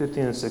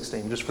 2:15 and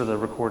 16, just for the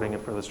recording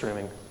and for the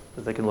streaming,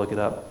 that they can look it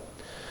up.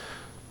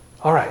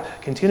 All right,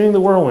 continuing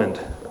the whirlwind.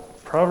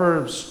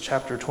 Proverbs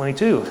chapter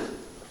 22,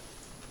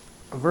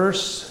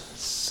 verse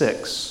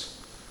 6.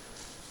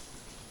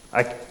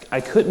 I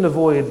couldn't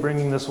avoid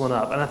bringing this one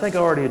up, and I think I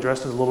already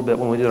addressed it a little bit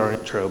when we did our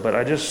intro, but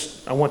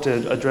I want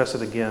to address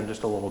it again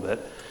just a little bit.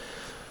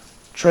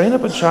 Train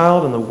up a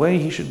child in the way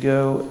he should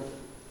go,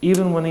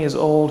 even when he is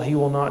old, he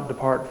will not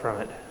depart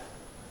from it.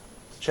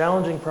 It's a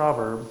challenging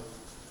proverb,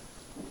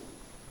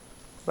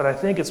 but I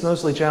think it's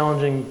mostly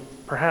challenging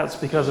perhaps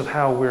because of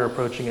how we're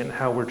approaching it and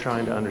how we're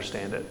trying to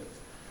understand it.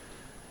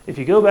 If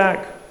you go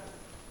back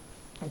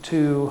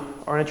to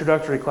our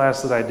introductory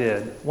class that I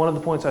did, one of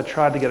the points I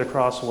tried to get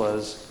across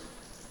was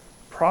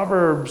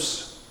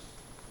Proverbs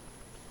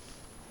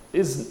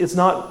it's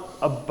not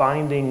a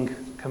binding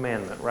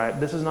commandment, right?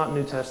 This is not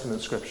New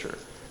Testament scripture.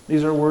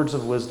 These are words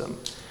of wisdom.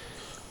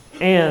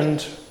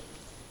 And,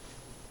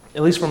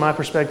 at least from my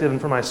perspective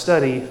and from my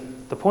study,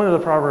 the point of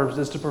the Proverbs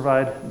is to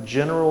provide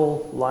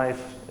general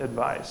life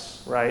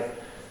advice, right?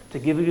 To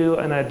give you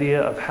an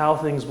idea of how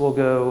things will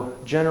go,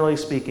 generally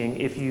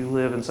speaking, if you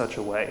live in such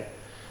a way.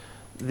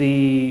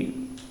 The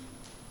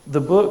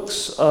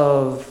books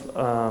of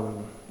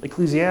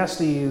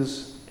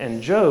Ecclesiastes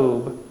and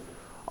Job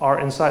are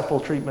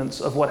insightful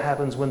treatments of what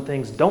happens when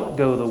things don't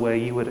go the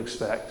way you would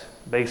expect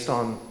based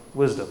on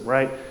wisdom,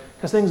 right?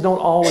 Because things don't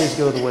always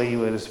go the way you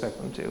would expect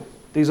them to.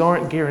 These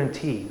aren't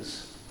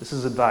guarantees. This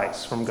is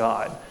advice from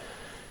God.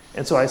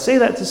 And so I say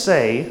that to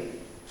say,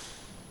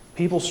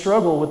 people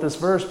struggle with this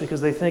verse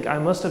because they think I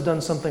must have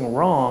done something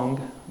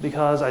wrong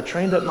because I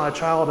trained up my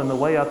child in the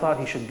way I thought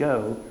he should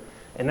go,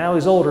 and now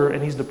he's older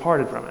and he's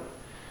departed from it.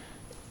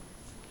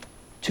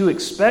 To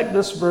expect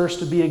this verse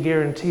to be a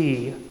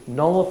guarantee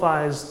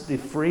nullifies the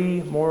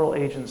free moral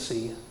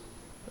agency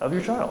of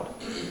your child,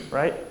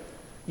 right?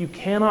 You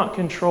cannot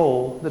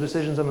control the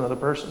decisions of another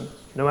person,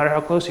 no matter how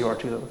close you are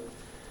to them.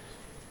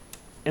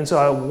 And so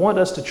I want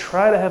us to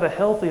try to have a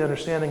healthy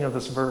understanding of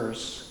this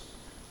verse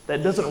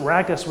that doesn't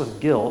rack us with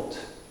guilt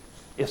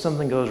if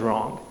something goes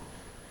wrong.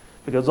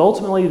 Because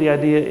ultimately the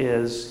idea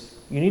is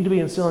you need to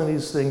be instilling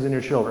these things in your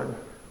children,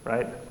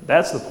 right?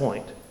 That's the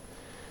point.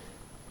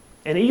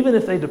 And even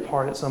if they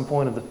depart at some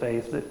point of the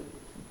faith,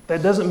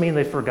 that doesn't mean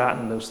they've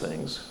forgotten those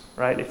things,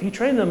 right? If you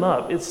train them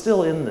up, it's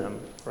still in them,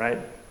 right?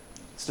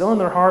 Still in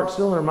their heart,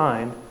 still in their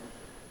mind.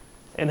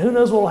 And who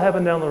knows what will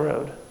happen down the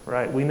road,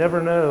 right? We never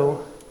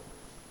know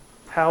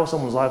how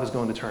someone's life is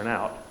going to turn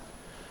out.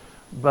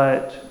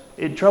 But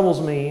it troubles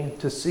me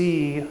to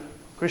see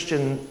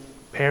Christian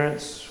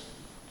parents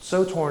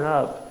so torn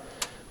up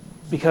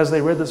because they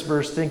read this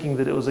verse thinking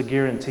that it was a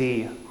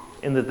guarantee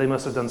and that they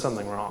must have done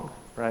something wrong,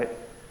 right?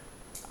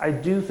 I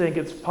do think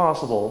it's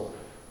possible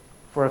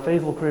for a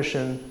faithful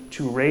Christian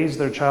to raise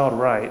their child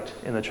right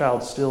and the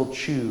child still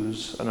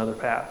choose another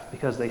path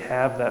because they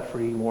have that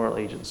free moral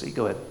agency.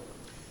 Go ahead.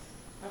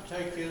 I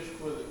take this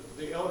with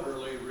the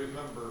elderly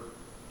remember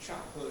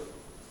childhood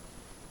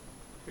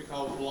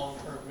because of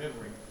long-term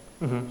memory.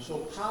 Mm-hmm. So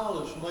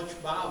pile as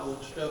much Bible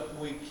and stuff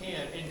we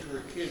can into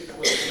our kids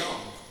when they're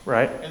young.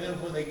 Right. And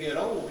then when they get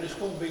old, it's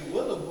going to be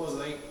with them whether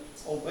they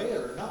obey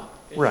it or not.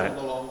 It's right. in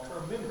the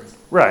long-term memory.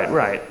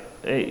 Right.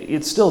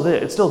 It's still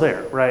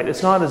there, right?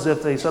 It's not as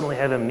if they suddenly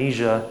have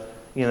amnesia,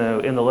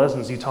 in the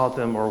lessons you taught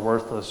them are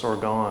worthless or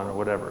gone or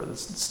whatever.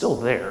 It's still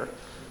there.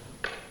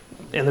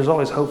 And there's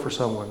always hope for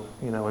someone,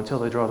 until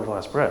they draw their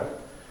last breath.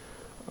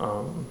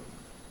 And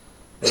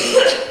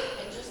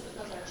just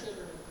because our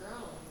children are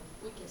grown,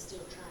 we can still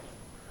train.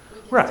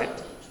 We can right. still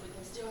teach. We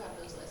can still have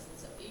those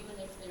lessons, even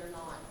if they're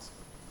not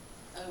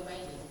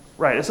obeying.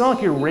 Right. It's not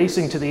like you're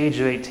racing to the age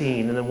of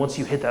 18 and then once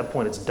you hit that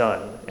point, it's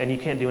done and you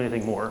can't do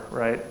anything more,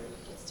 right? You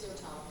can still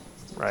talk.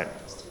 Still right.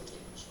 Talk, still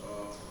teach.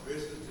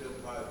 This is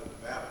just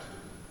like baptism.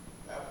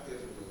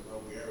 Baptism is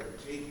no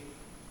guarantee.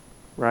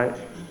 Right. That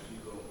you're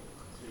going to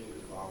continue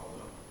to follow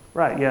them.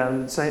 Right.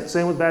 Yeah.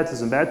 Same with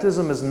baptism.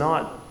 Baptism is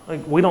not,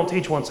 we don't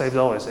teach once saved,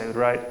 always saved,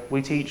 right?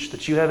 We teach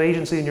that you have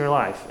agency in your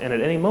life, and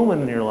at any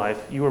moment in your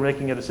life, you are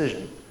making a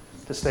decision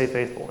to stay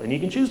faithful, and you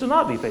can choose to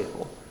not be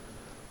faithful.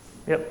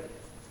 Yep.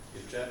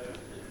 If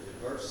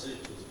verse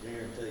 6 was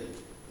guaranteed,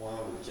 why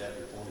would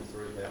chapter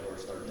 23 have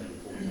verse 13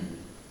 and 14?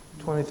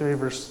 23,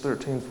 verse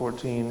 13,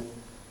 14.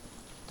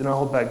 Do not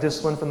hold back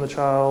discipline from the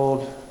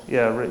child.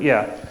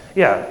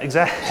 Yeah,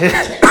 exactly.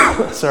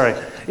 Sorry.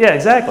 Yeah,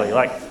 exactly.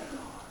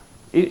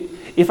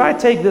 If I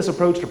take this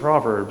approach to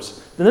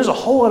Proverbs, then there's a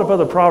whole lot of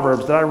other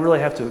Proverbs that I really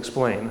have to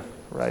explain,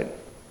 right?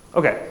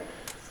 Okay,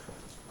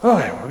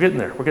 we're getting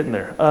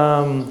there.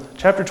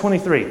 Chapter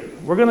 23.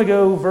 We're going to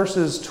go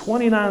verses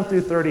 29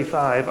 through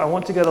 35. I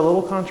want to get a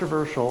little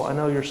controversial. I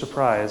know you're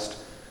surprised.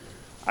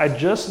 I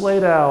just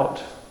laid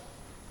out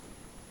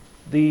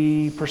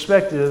the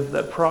perspective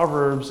that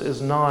Proverbs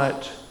is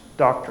not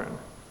doctrine.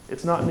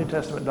 It's not New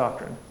Testament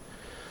doctrine.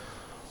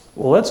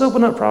 Well, let's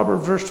open up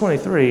Proverbs verse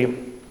 23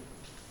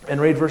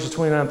 and read verses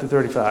 29 through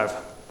 35.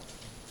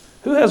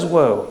 Who has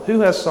woe?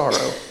 Who has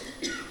sorrow?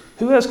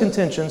 Who has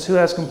contentions? Who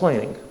has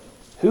complaining?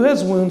 Who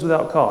has wounds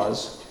without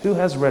cause? Who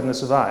has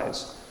redness of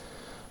eyes?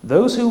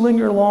 Those who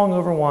linger long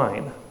over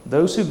wine,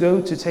 those who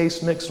go to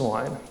taste mixed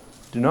wine.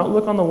 Do not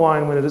look on the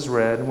wine when it is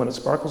red, when it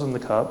sparkles in the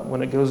cup,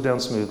 when it goes down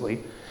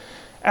smoothly.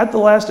 At the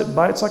last it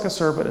bites like a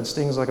serpent and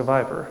stings like a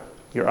viper.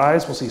 Your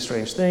eyes will see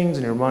strange things,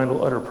 and your mind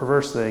will utter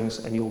perverse things,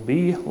 and you will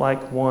be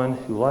like one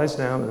who lies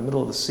down in the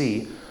middle of the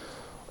sea,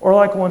 or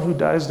like one who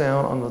dies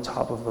down on the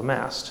top of the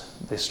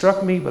mast. They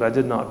struck me, but I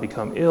did not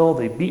become ill.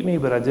 They beat me,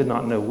 but I did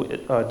not know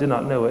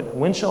it.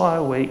 When shall I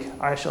awake?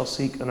 I shall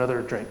seek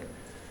another drink.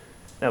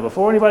 Now,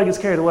 before anybody gets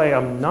carried away,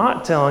 I'm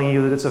not telling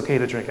you that it's okay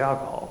to drink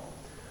alcohol.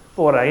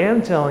 But what I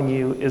am telling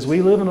you is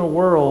we live in a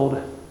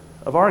world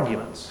of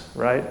arguments,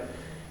 right?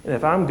 And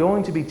if I'm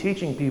going to be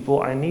teaching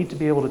people, I need to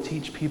be able to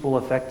teach people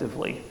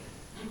effectively.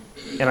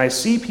 And I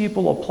see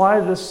people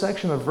apply this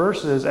section of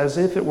verses as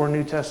if it were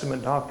New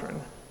Testament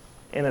doctrine.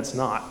 And it's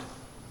not,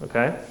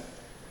 okay?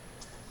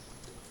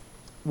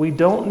 We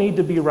don't need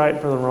to be right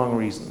for the wrong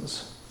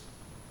reasons.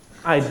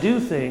 I do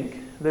think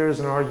there is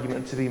an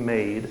argument to be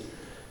made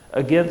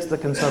against the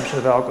consumption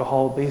of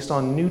alcohol based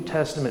on New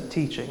Testament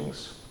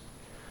teachings.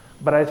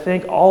 But I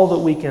think all that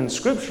we can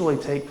scripturally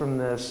take from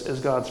this is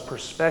God's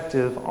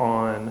perspective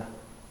on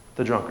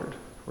the drunkard,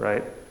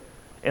 right?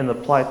 And the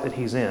plight that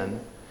he's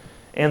in,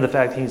 and the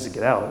fact he needs to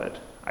get out of it.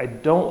 I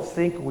don't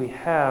think we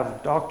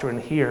have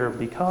doctrine here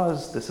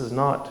because this is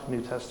not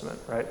New Testament,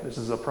 right? This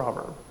is a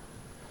proverb.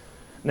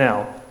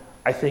 Now,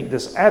 I think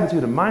this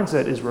attitude and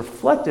mindset is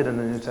reflected in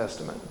the New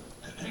Testament.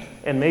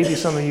 And maybe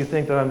some of you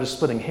think that I'm just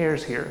splitting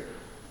hairs here.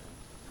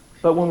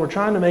 But when we're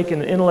trying to make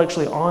an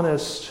intellectually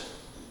honest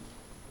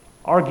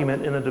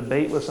argument in a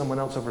debate with someone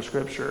else over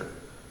Scripture,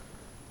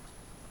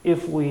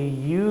 if we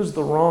use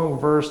the wrong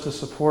verse to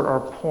support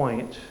our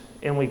point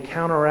and we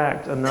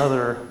counteract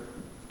another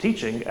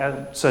teaching,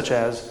 such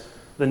as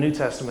the New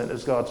Testament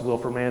is God's will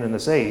for man in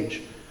this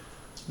age,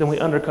 then we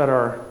undercut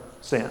our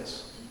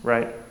stance,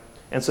 right?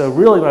 And so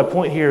really my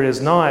point here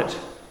is not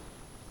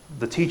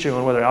the teaching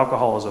on whether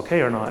alcohol is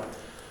okay or not,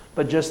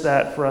 but just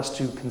that for us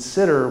to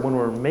consider when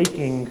we're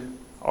making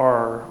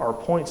our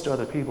points to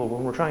other people,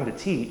 when we're trying to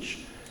teach,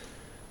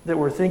 that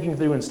we're thinking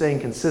through and staying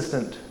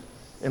consistent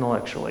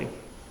intellectually.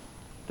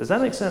 Does that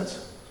make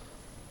sense?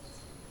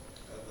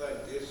 I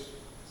think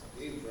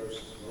these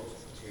verses mostly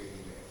tell you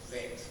the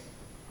effects.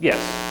 Yes,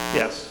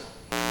 yes.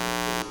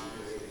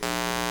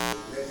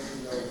 Let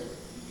you know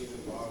you get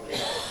involved in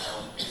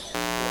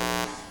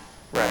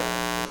Right.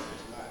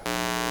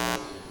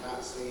 It's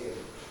not saying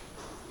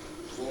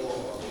for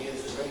or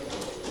against drinking,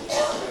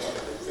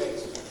 it's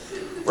the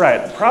effects.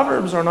 Right.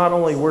 Proverbs are not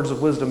only words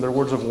of wisdom, they're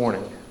words of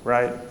warning,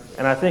 right?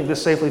 And I think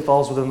this safely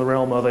falls within the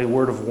realm of a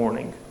word of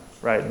warning.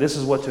 Right? This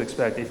is what to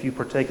expect. If you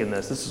partake in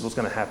this, this is what's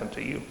going to happen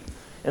to you.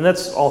 And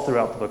that's all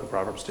throughout the book of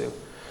Proverbs too.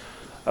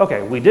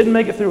 Okay, we didn't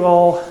make it through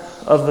all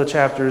of the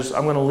chapters.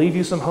 I'm going to leave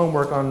you some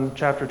homework on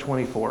chapter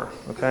 24.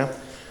 Okay?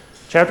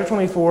 Chapter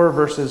 24,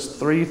 verses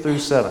 3 through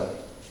 7.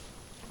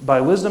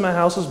 By wisdom a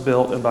house is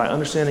built, and by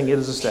understanding it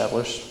is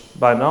established.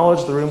 By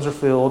knowledge the rooms are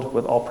filled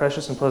with all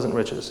precious and pleasant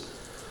riches.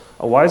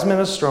 A wise man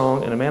is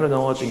strong, and a man of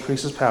knowledge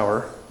increases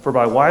power. For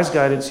by wise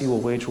guidance he will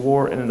wage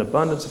war, and in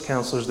abundance of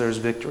counselors there is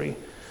victory.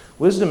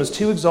 Wisdom is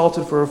too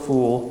exalted for a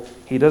fool.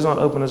 He does not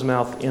open his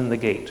mouth in the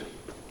gate.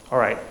 All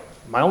right.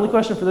 My only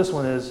question for this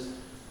one is,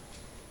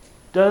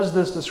 does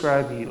this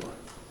describe you?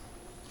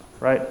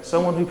 Right?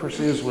 Someone who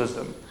pursues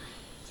wisdom.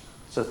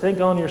 So think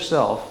on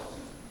yourself.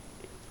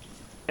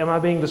 Am I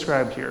being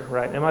described here?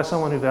 Right? Am I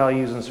someone who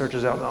values and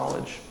searches out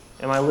knowledge?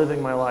 Am I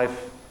living my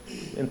life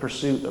in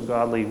pursuit of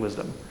godly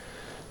wisdom?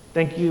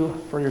 Thank you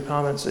for your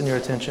comments and your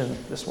attention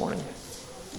this morning.